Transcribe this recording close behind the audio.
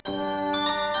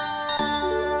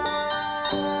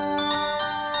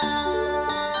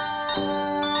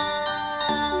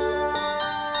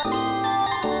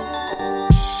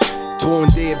Born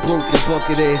dead, broken,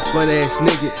 bucket ass, butt ass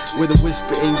nigga with a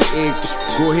whisper in your ear.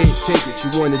 Go ahead, take it,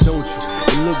 you want it, don't you?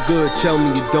 It look good, tell me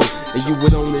you don't. And you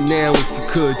would own it now if you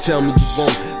could, tell me you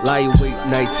won't. Lie awake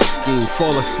nights and scheme,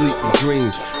 fall asleep and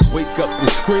dream. Wake up and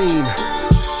scream.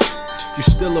 You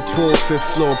still a poor fifth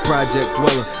floor project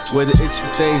dweller with an itch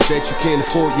for things that you can't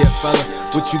afford yet, fella.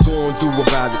 What you gonna do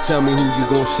about it? Tell me who you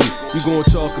gonna see. You gonna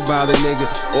talk about a nigga,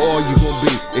 or all you gonna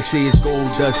be? They say it's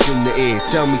gold dust in the air.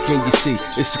 Tell me, can you see?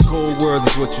 It's a cold world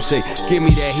is what you say. Give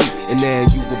me that heat, and now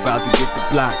you about to get the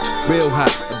block real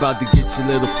hot. About to get your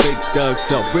little fake Doug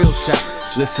self real shot.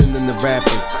 Listening to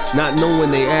rappers, not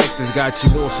knowing they actors, got you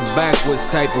on some backwards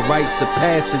type of rites of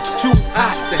passage. Too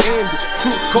hot to handle,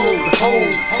 too cold to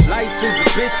hold. Life is a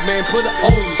bitch, man, put her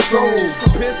on the stove.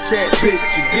 Pimp that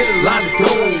bitch and get a lot of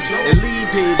dough and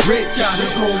leave here rich. Gotta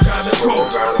go, gotta go.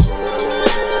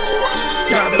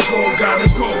 Gotta go, gotta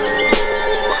go.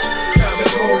 Gotta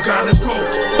go, gotta go.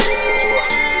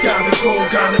 Gotta go,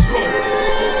 gotta go.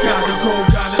 Gotta go,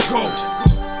 gotta go.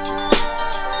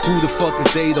 Who the fuck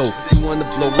is they though? You wanna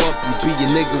blow up, you be a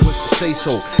nigga with the say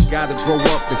so. Gotta grow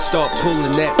up and start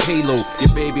pulling that payload.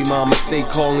 Your baby mama stay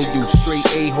calling you straight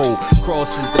a-hole.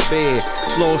 Crosses the bed,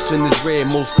 flossing is red.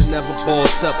 Most will never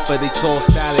boss up for they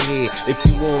tossed out of here. If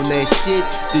you on that shit,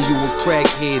 then you a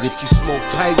crackhead. If you smoke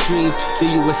pipe dreams,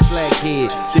 then you a slackhead.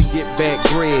 Then get back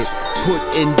bread, put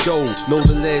in dough. Know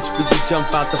the ledge for you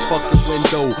jump out the fucking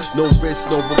window. No risk,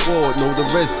 no reward, know the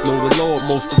risk, know the Lord.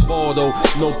 Most of all though,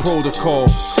 no protocol.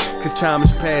 Cause time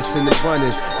is passing and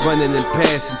running, running and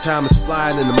passing. Time is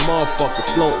flying and the motherfucker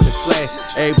floating and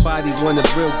flashing. Everybody want a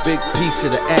real big piece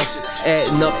of the action,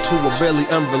 adding up to a really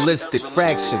unrealistic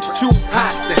fraction. Too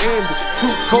hot to handle, too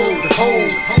cold to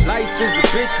hold. Life is a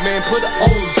bitch, man, put her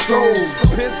on the stove.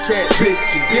 Pimp that bitch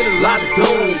and get a lot of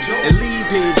dough and leave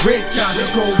here rich. Gotta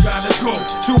go, gotta go.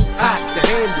 Too hot to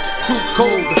handle, too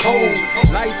cold to hold.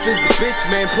 Life is a bitch,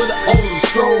 man, put her on the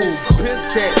stove. Pimp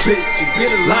that bitch and get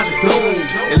a lot of dough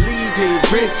and leave here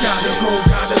rich. Gotta go,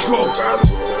 gotta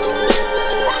go.